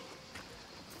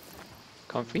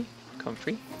 Comfy,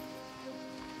 comfy.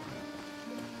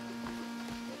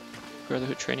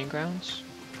 Brotherhood Training Grounds.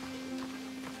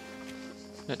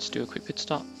 Let's do a quick pit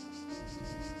stop.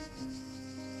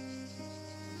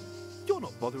 You're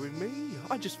not bothering me.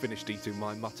 I just finished eating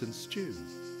my mutton stew.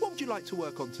 What would you like to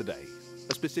work on today?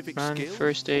 A specific Man, skill?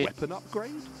 first aid. Weapon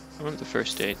upgrade? I want the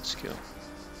first aid skill.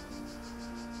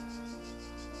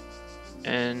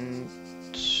 And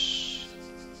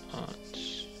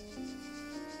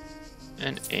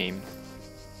aim.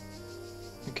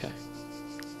 Okay.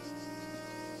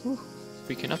 Whew.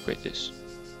 We can upgrade this.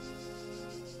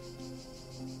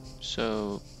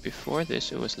 So before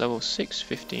this it was level 6,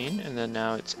 15, and then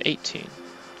now it's 18.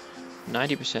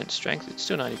 90% strength, it's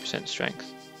still 90%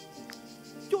 strength.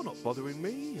 You're not bothering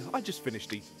me. I just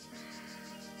finished eating.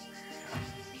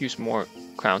 Use more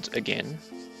crowns again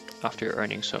after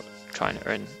earning, so trying to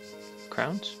earn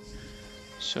crowns.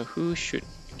 So who should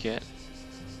get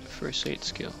the first aid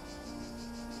skill?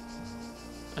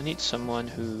 I need someone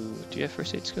who... Do you have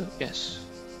first aid skill? Yes.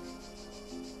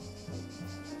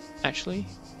 Actually...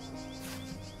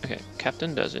 Okay,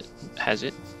 Captain does it. Has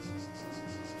it.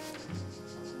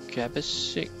 Gab is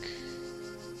sick.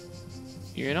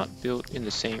 You're not built in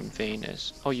the same vein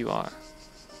as... Oh, you are.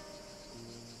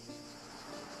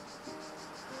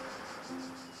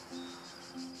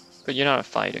 But you're not a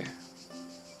fighter.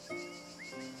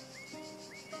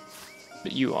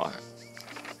 But you are.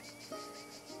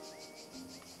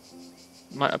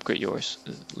 Might upgrade yours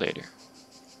later.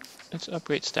 Let's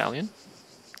upgrade Stallion.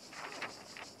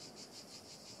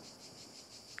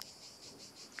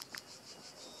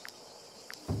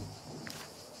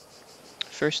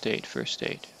 First aid, first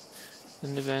aid.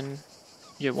 And then,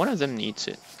 yeah, one of them needs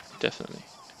it, definitely.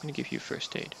 I'm gonna give you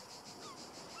first aid.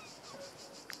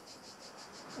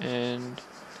 And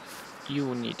you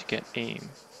will need to get aim.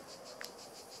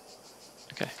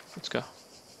 Okay, let's go.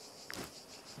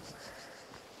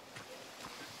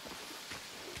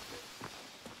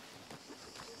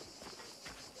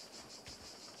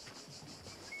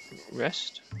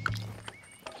 Rest.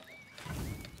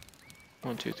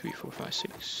 1, 2, 3, 4, 5,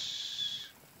 6.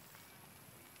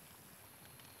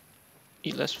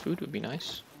 Eat less food would be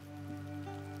nice.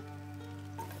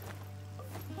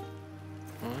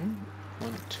 1,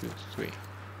 2, 3.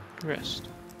 Rest.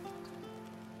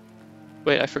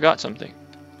 Wait, I forgot something.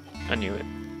 I knew it.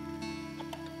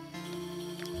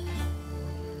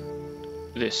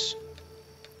 This.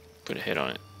 Put a hit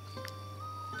on it.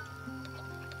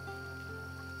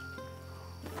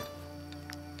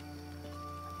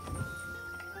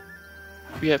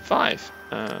 We have 5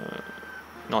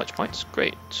 knowledge points.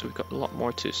 Great. So we've got a lot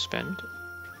more to spend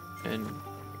and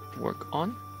work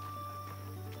on.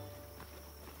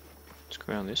 Let's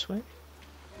go around this way.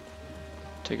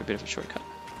 Take a bit of a shortcut.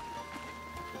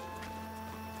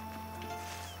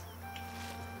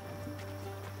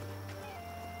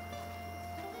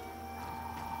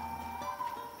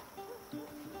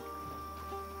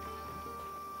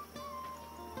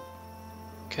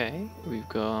 Okay, we've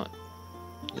got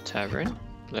the tavern.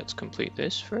 Let's complete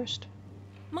this first.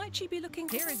 Might she be looking?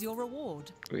 Here is your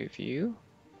reward. Review.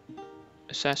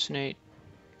 Assassinate.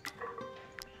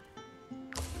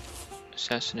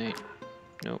 Assassinate.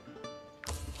 Nope.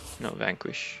 No,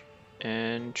 vanquish.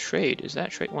 And trade. Is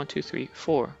that trade? 1, 2, 3,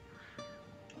 4.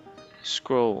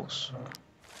 Scrolls.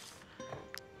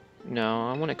 No,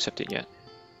 I won't accept it yet.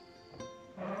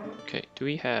 Okay, do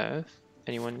we have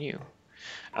anyone new?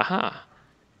 Aha!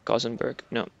 Gothenburg.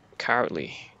 No.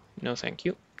 Cowardly. No thank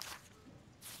you.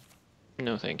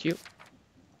 No thank you.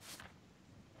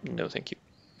 No thank you.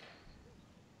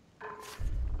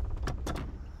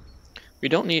 We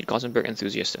don't need Gothenburg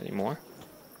Enthusiast anymore.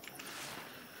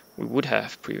 We would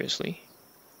have previously.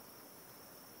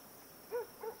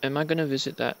 Am I gonna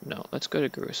visit that? No, let's go to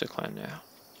Garusa Clan now.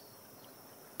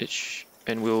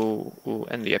 And we'll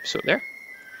end the episode there.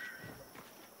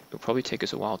 It'll probably take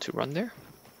us a while to run there.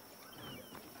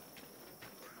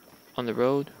 On the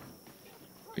road,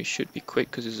 we should be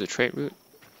quick because this is a trade route.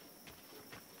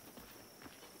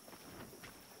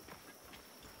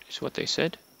 Is what they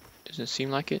said. Doesn't seem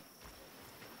like it.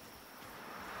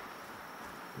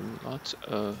 lots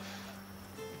of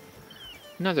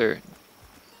another.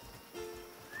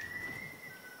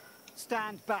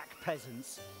 Stand back,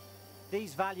 peasants.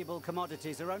 These valuable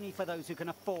commodities are only for those who can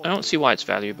afford. I don't see why it's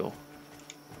valuable,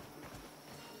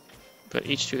 but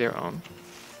each to their own.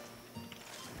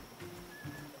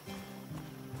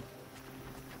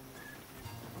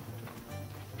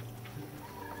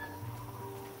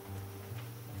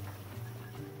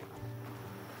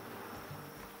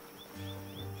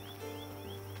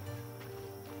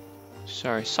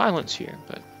 Sorry, silence here,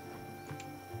 but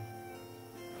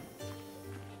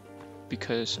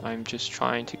because I'm just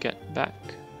trying to get back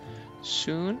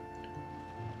soon.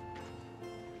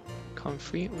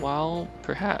 Comfrey, while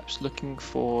perhaps looking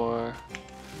for...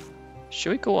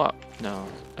 Should we go up? No,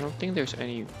 I don't think there's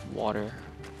any water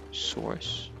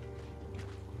source.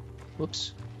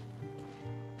 Whoops.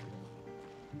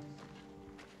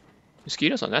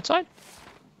 Mosquitoes on that side?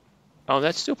 Oh,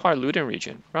 that's still part of Ludern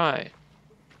region. Right.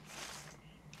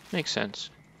 Makes sense.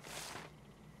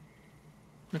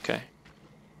 Okay.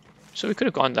 So we could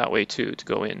have gone that way too to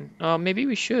go in. Maybe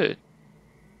we should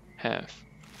have.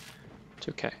 It's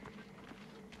okay.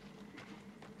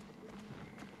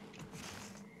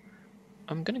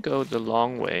 I'm gonna go the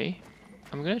long way.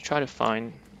 I'm gonna try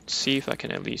to see if I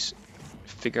can at least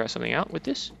figure out something out with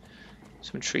this.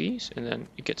 Some trees, and then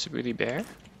it gets really bare.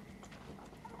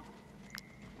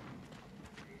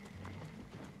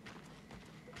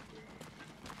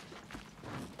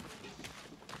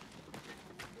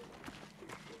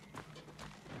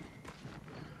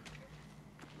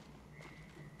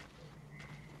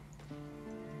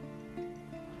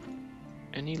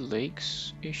 Any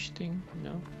lakes-ish thing?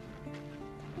 No.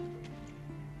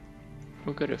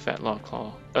 We'll go to Fat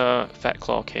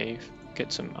Claw Cave.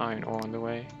 Get some iron ore on the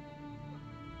way.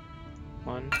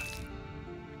 1,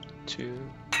 2,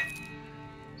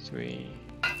 3,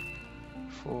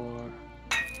 4,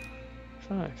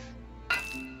 5.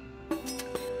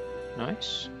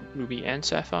 Nice. Ruby and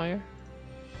sapphire.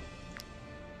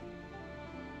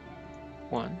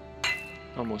 1.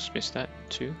 Almost missed that.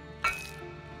 2.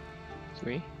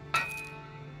 3,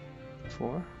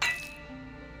 4,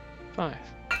 5.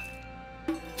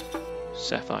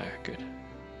 Sapphire, good.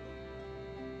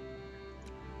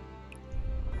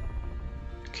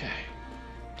 Okay,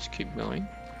 let's keep going.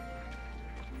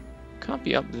 Can't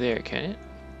be up there, can it?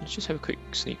 Let's just have a quick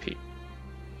sneak peek.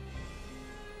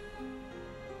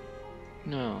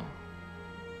 No.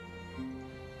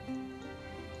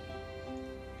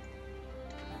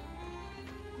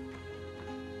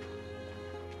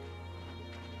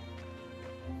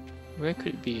 Where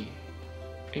could it be?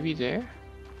 Maybe there?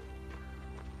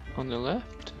 On the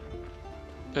left?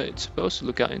 But it's supposed to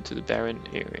look out into the barren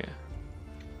area.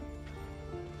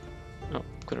 Oh,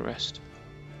 gotta rest.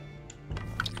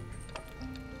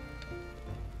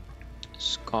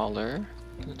 Scholar.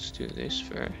 Let's do this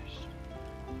first.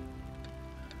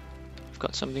 I've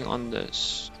got something on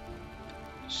this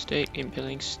stake,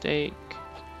 impaling stake.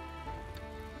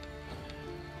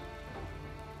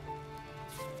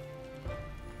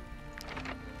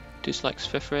 Dislikes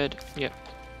Fifth Red. Yep.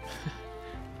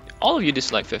 All of you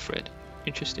dislike Fifth Red.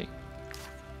 Interesting.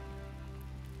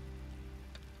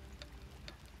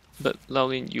 But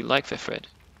Lowlin, you like Fifth Red.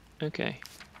 Okay.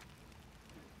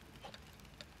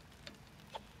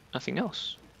 Nothing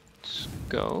else. Let's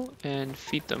go and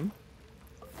feed them.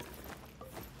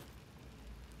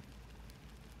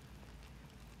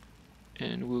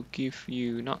 And we'll give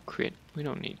you, not crit, we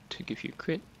don't need to give you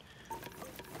crit.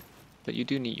 But you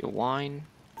do need your wine.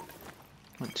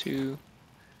 1, 2.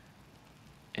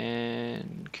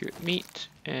 And cured meat,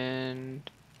 and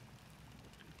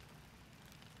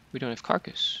we don't have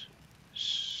carcass.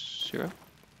 Syrup.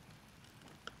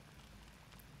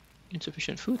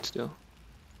 Insufficient food still.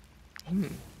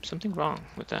 Something wrong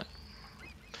with that.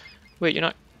 Wait, you're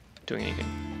not doing anything.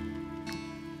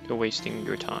 You're wasting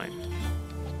your time.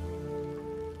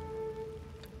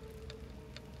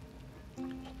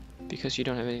 Because you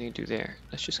don't have anything to do there.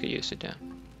 Let's just get you to sit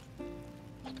down.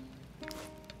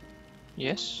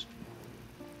 Yes.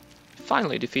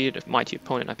 Finally defeated a mighty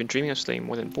opponent. I've been dreaming of slaying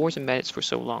more than boars and bandits for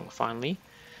so long. Finally,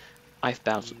 I've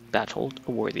battled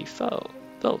a worthy foe.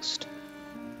 Boast.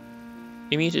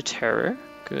 Immune to terror.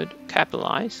 Good.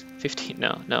 Capitalize. 15.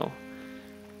 No.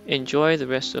 Enjoy the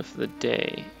rest of the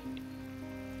day.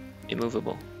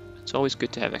 Immovable. It's always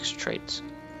good to have extra traits.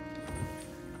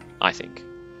 I think.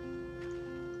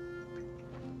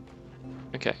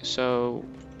 Okay, so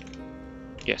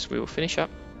yes, we will finish up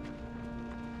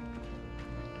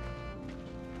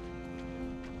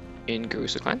in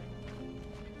Garusa Clan.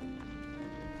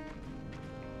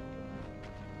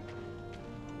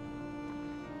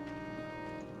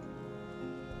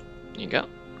 you go.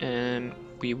 And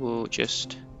we will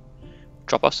just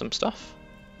drop off some stuff.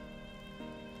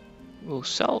 We'll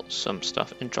sell some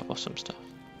stuff and drop off some stuff.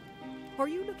 Are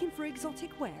you looking for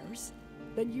exotic wares?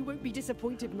 Then you won't be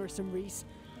disappointed, mercenaries.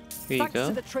 Here you Thanks go.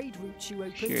 to the trade routes you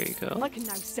opened, Here you go. I can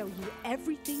now sell you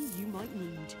everything you might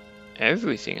need.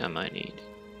 Everything I might need.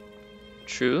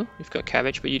 True, you've got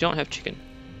cabbage, but you don't have chicken.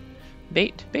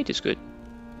 Bait. Bait is good.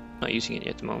 Not using it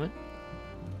at the moment.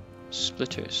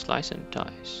 Splitter, slice and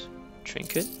dice.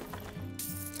 Trinket.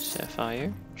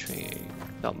 Sapphire.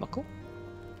 Belt buckle.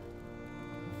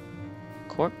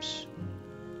 Corpse.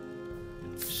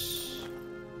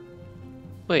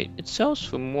 Wait, it sells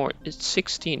for more. It's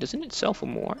 16. Doesn't it sell for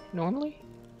more normally?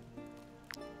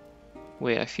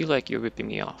 Wait, I feel like you're ripping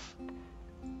me off.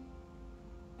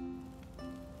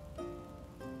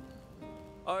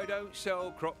 I don't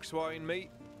sell croc swine meat.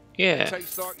 Yeah. It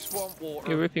tastes like swamp water.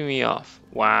 You're ripping me off.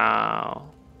 Wow.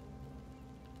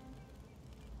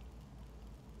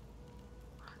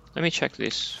 Let me check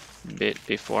this bit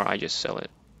before I just sell it.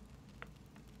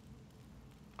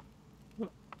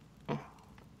 Oh,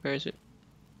 where is it?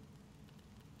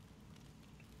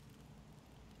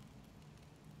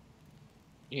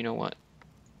 You know what?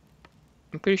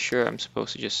 I'm pretty sure I'm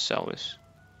supposed to just sell this.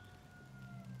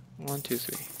 1, 2,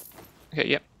 3. Okay,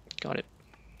 yep, got it.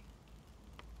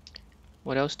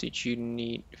 What else did you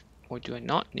need, or do I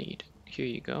not need? Here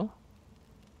you go.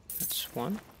 That's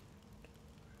 1.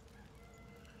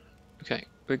 Okay,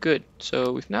 we're good.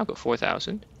 So we've now got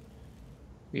 4,000.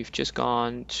 We've just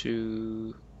gone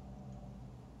to...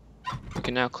 We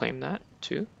can now claim that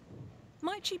too.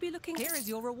 Might you be looking? Here is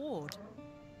your reward.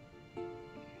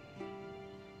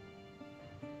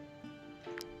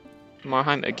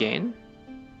 Marheim again?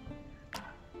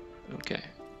 Okay,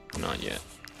 not yet.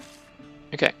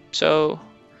 Okay, so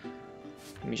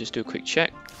let me just do a quick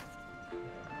check.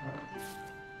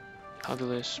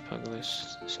 Pugilist.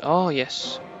 Oh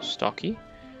yes, stocky.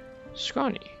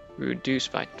 Scrawny,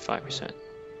 reduced by 5%.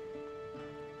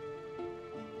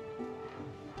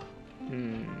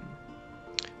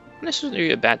 Not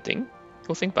necessarily a bad thing.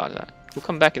 We'll think about that. We'll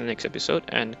come back in the next episode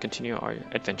and continue our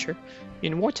adventure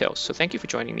in Wartales. So thank you for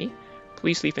joining me.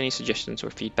 Please leave any suggestions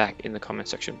or feedback in the comment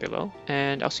section below,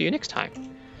 and I'll see you next time.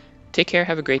 Take care,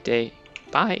 have a great day.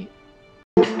 Bye!